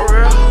mud, for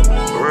real.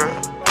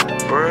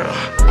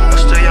 I'm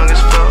still young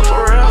as fuck,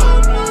 for real.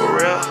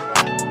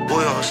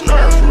 Boy on his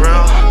nerve, for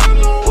real.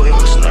 Boy on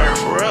his nerve,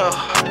 for real.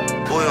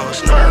 Boy on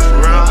his nerve, for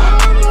real.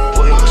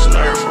 Boy on his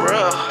nerve, for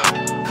real.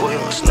 Boy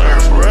on his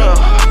nerve, for real.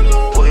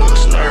 Boy on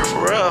his nerve,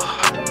 for real.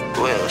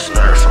 Boy on his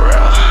nerve, for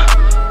real.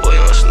 Boy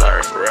on his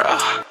nerve, for real.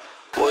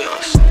 Boy on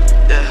his,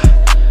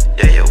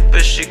 yeah, yo,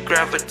 bitch, she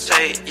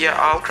gravitate. Yeah,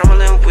 I'm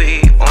crumbling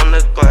weed on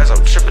the glass.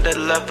 I'm tripping that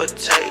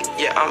levitate.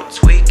 Yeah, I'm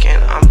tweaking.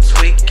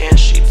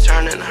 She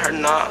turning her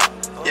knob.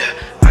 Yeah,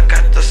 I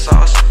got the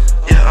sauce.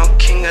 Yeah, I'm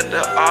king of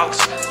the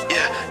ox.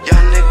 Yeah,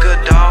 young nigga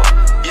dog.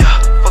 Yeah,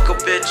 fuck a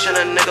bitch and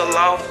a nigga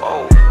loft.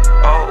 Oh.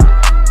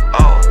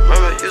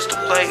 Remember used to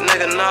play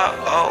nigga knock.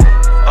 Oh.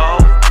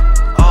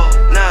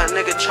 Now a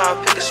nigga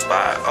tryna pick a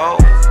spot. Oh.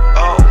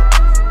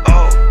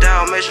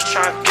 Down, make sure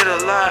tryna get a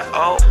lot.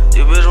 Oh,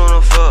 you bitch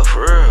wanna fuck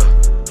for real.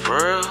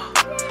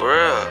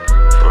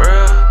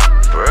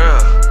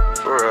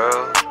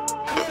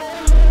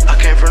 I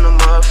came from the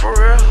mud, for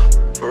real.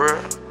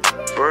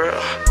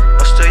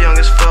 I'm still young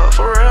as fuck,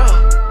 for real.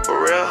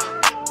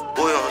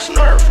 Boy on his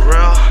nerve, for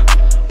real.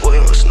 Boy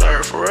on his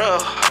nerve, for real.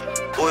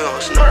 Boy on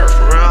his nerve,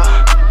 for real.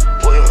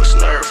 Boy on his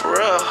nerve, for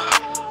real.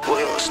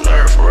 Boy on his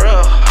nerve, for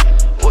real.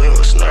 Boy on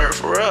his nerve,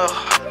 for real.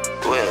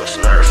 Boy on his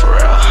nerve, for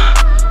real.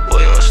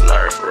 Boy on his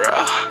nerve, for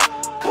real.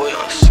 Boy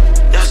on his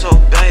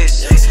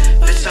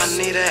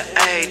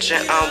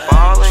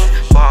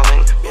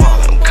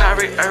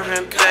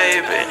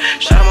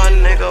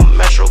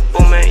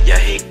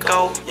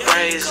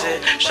crazy.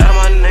 Shout out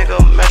my nigga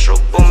Metro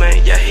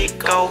Boomin, yeah, he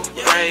go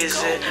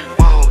crazy.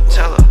 Whoa,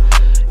 tell her,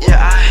 yeah,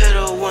 I hit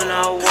her when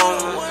I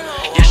want her.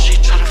 Yeah, she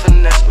tryna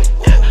finesse me,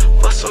 yeah,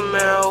 for some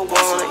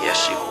marijuana. Yeah,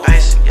 she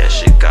basic, yeah,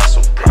 she got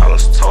some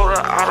problems. Told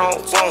her I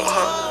don't want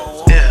her,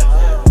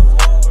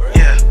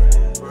 yeah,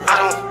 I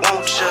don't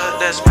want ya,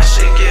 that's why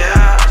she get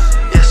high.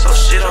 Yeah, so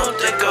she don't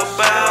think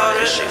about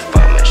it. She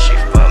fuck me, she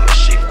fuck me,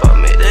 she fuck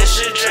me, then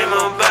she dream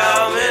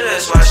about me.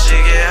 That's why she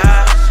get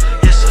high.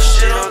 Yeah, so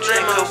she don't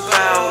think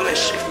about me.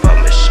 She fuck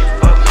me, she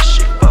fuck me,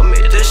 she fuck me,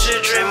 then she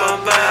dream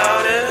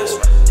about it.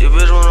 You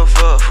bitch wanna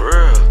fuck for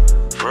real,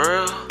 for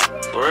real,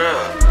 for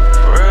real,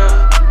 for real,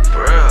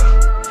 for real,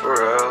 for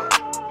real.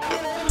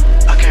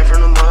 I came from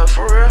the mud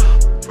for real,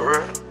 for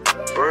real,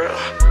 for real.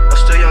 I'm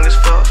still young as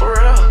fuck for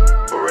real,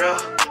 for real.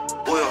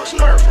 Boy, on his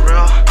nerve for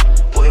real.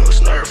 Boy, on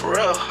his nerve for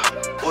real.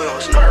 Boy, on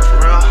his nerve for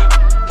real.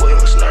 Boy,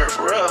 on his nerve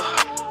for real.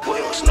 Boy,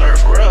 on his nerve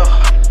for real.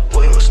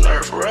 Boy, on his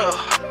nerve for real.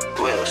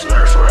 Boy, on his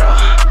nerve for real.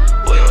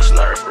 Boy, on his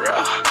nerve for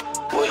real.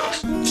 Boy, on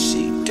his.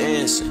 She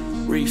dancing,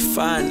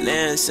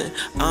 refinancing.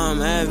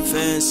 I'm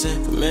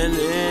advancing,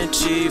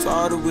 commander-in-chief.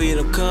 All the weed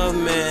I'm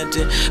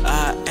commanding.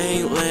 I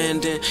ain't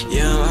landing.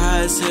 Yeah, I'm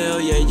high as hell.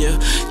 Yeah, yeah.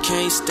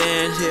 Can't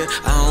stand here.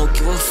 I don't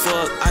give a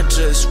fuck. I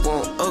just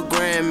want a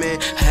Grammy.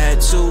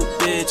 Had 2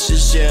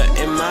 bitches, yeah,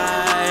 in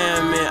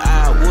Miami.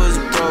 I was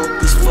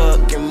broke as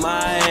fuck in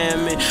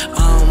Miami.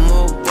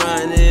 I'ma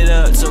run it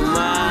up to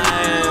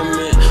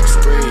Miami.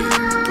 Spring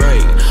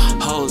break,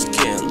 hoes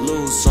getting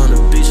loose on the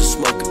beach and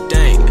smoking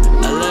dank.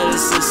 I let her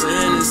sister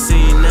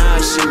Hennessy, now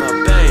she my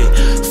bae.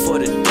 For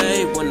the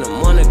day when the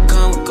money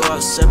come, go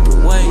our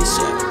separate ways.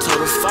 Yeah, told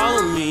her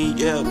follow me,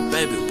 yeah,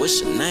 baby,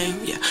 what's your name?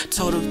 Yeah,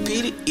 told her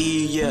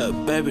P-to-E, yeah,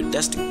 baby,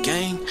 that's the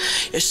gang.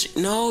 Yeah,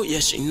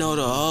 she know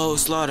the whole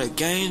slaughter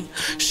gang.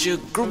 She a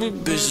groupie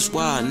bitch, that's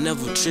why I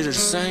never treat her the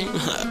same.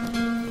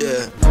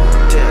 Yeah,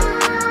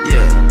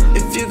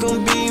 if you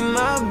gon' be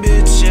my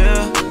bitch,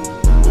 yeah,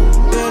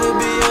 better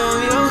be on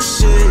your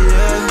shit,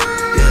 yeah.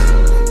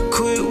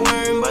 Quit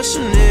worrying about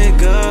your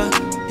nigga,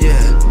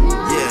 yeah.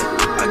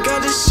 I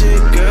got this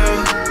shit, girl,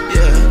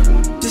 yeah.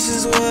 This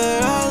is what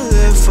I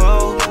live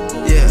for,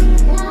 yeah.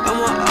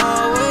 I'ma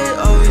always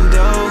open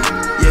door,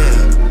 yeah.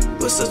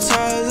 But so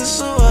tired of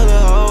some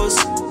other hoes,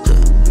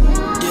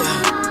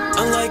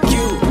 yeah. Unlike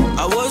you,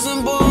 I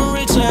wasn't born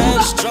rich, I had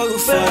to struggle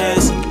for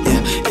this,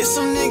 yeah. It's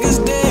some niggas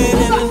dead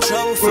and in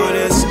trouble for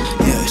this,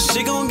 yeah.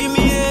 She gon' give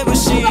me head, but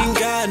she ain't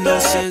got no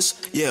sense,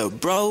 yeah.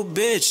 Bro,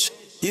 bitch,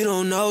 you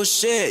don't know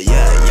shit,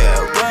 yeah,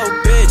 bro,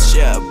 bitch,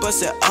 yeah,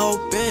 bust it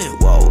open,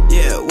 whoa,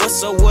 yeah,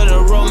 what's up with a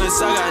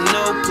romance, I got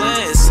no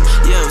plans,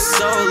 yeah, I'm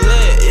so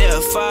lit, yeah,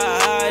 fire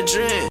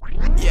hydrant,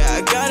 yeah,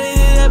 I gotta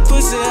hit that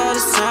pussy all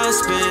this time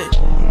spent,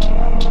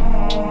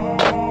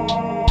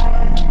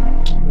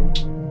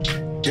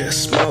 yeah,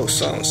 smoke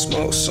some,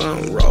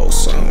 roll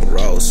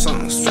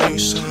some, stream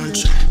some,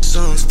 drink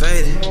some's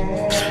faded,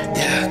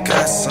 yeah,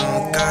 got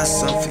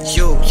some for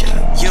you,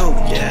 yeah, you,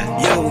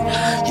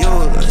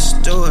 let's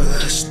do it,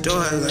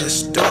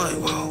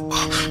 whoa,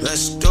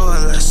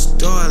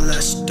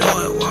 let's do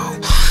it, whoa,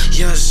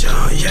 yes, yo,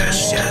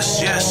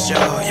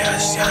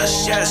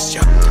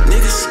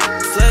 niggas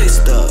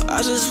flexed up,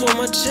 I just want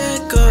my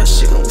check up,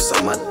 she gon'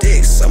 suck my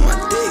dick,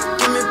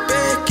 give me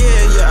back,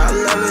 yeah,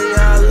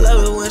 I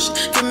love it when she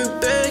give me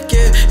back,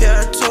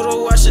 yeah, I told her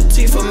wash your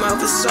teeth, her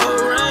mouth is so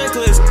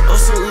reckless, on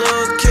some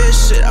little kid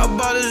shit, I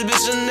bought this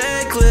bitch a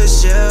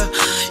necklace, yeah,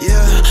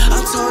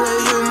 I told her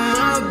you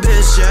my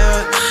bitch,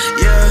 yeah,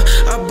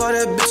 I bought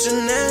that bitch a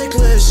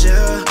necklace, yeah.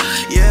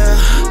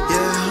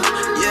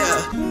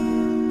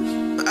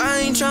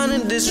 I ain't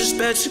tryna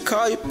disrespect you,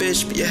 call you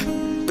bitch, but yeah.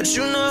 But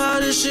you know how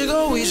this shit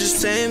go, we just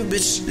saying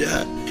bitch,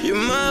 yeah. You're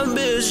my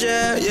bitch,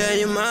 yeah,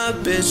 you're my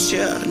bitch,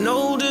 yeah.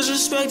 No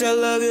disrespect, I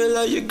love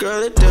you,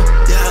 girl, it do,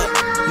 yeah.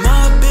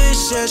 My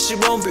bitch, yeah, she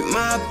won't be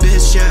my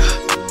bitch, yeah.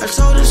 I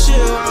told her shit,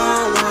 I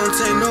don't wanna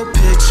take no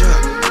picture.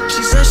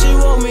 She said she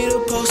want me to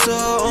post her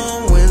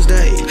on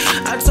Wednesday.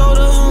 I told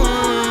her,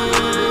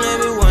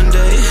 maybe one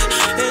day.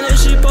 And then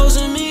she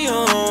posted me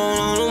on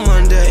a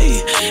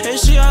Monday. And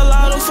she got a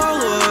lot of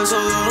followers, so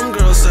them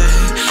girls say,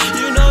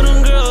 you know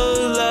them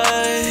girls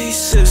like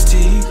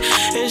 16.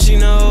 And she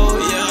know,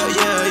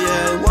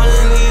 yeah, one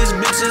of these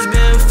bitches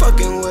been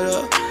fucking with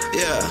her,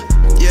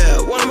 yeah,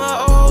 one of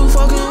my old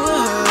fucking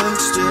with her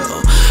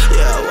still,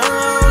 yeah, one of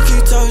my old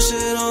keep talking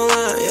shit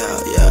online,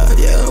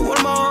 yeah, one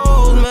of my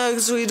old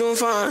maggots, we doing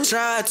fine,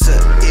 try to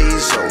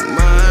ease your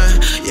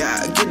mind,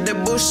 yeah, get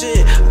that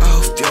bullshit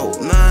off your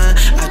mind,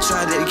 I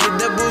try to get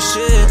that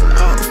bullshit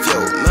off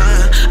your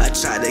mind, I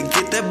try to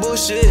get that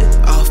bullshit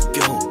off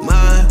your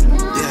mind,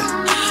 yeah,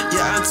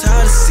 I'm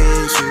tired of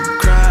seeing you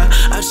cry,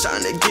 I'm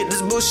trying to get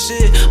this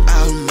bullshit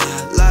out of my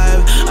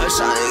life, I'm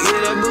trying to get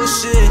that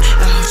bullshit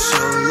out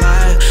your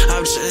life, I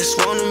just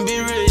wanna be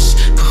rich,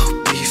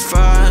 we'll be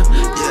fine,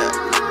 yeah.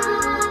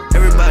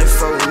 Everybody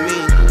fuck with me,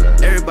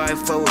 everybody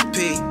fuck with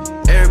P,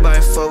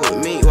 everybody fuck with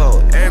me,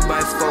 whoa,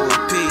 everybody fuck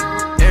with P,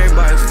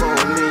 everybody fuck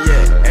with me,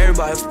 yeah,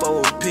 everybody fuck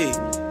with P,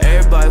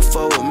 everybody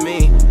fuck with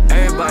me,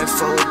 everybody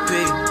fuck with P,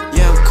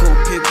 yeah, I'm cool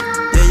people.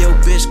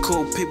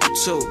 cool people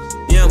too.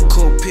 Yeah, I'm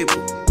cool people.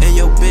 And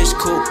your bitch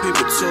cool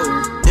people too.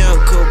 Yeah, I'm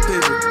cool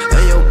people.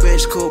 And your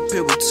bitch cool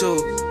people too.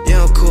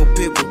 Yeah, I'm cool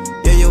people.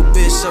 Yeah, your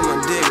bitch suck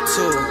my dick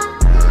too.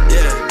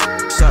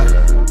 Yeah,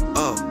 sorry.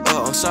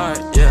 I'm sorry.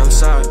 Yeah, I'm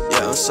sorry.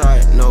 Yeah, I'm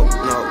sorry. No,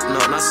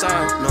 not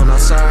sorry. No, not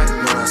sorry.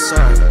 No, not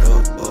sorry.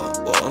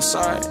 I'm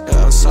sorry.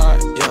 Yeah, I'm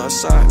sorry. Yeah, I'm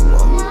sorry.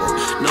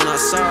 No, not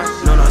sorry.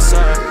 No, not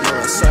sorry. No,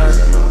 not sorry.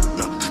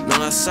 No,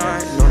 not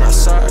sorry. No, not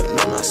sorry.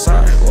 No, not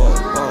sorry.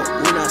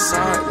 We not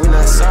sorry. We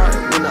not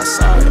sorry. We not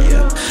sorry.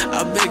 Yeah,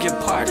 I beg your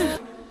pardon.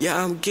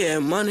 Yeah, I'm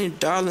getting money,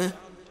 darling.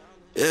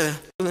 Yeah,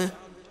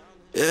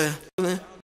 yeah.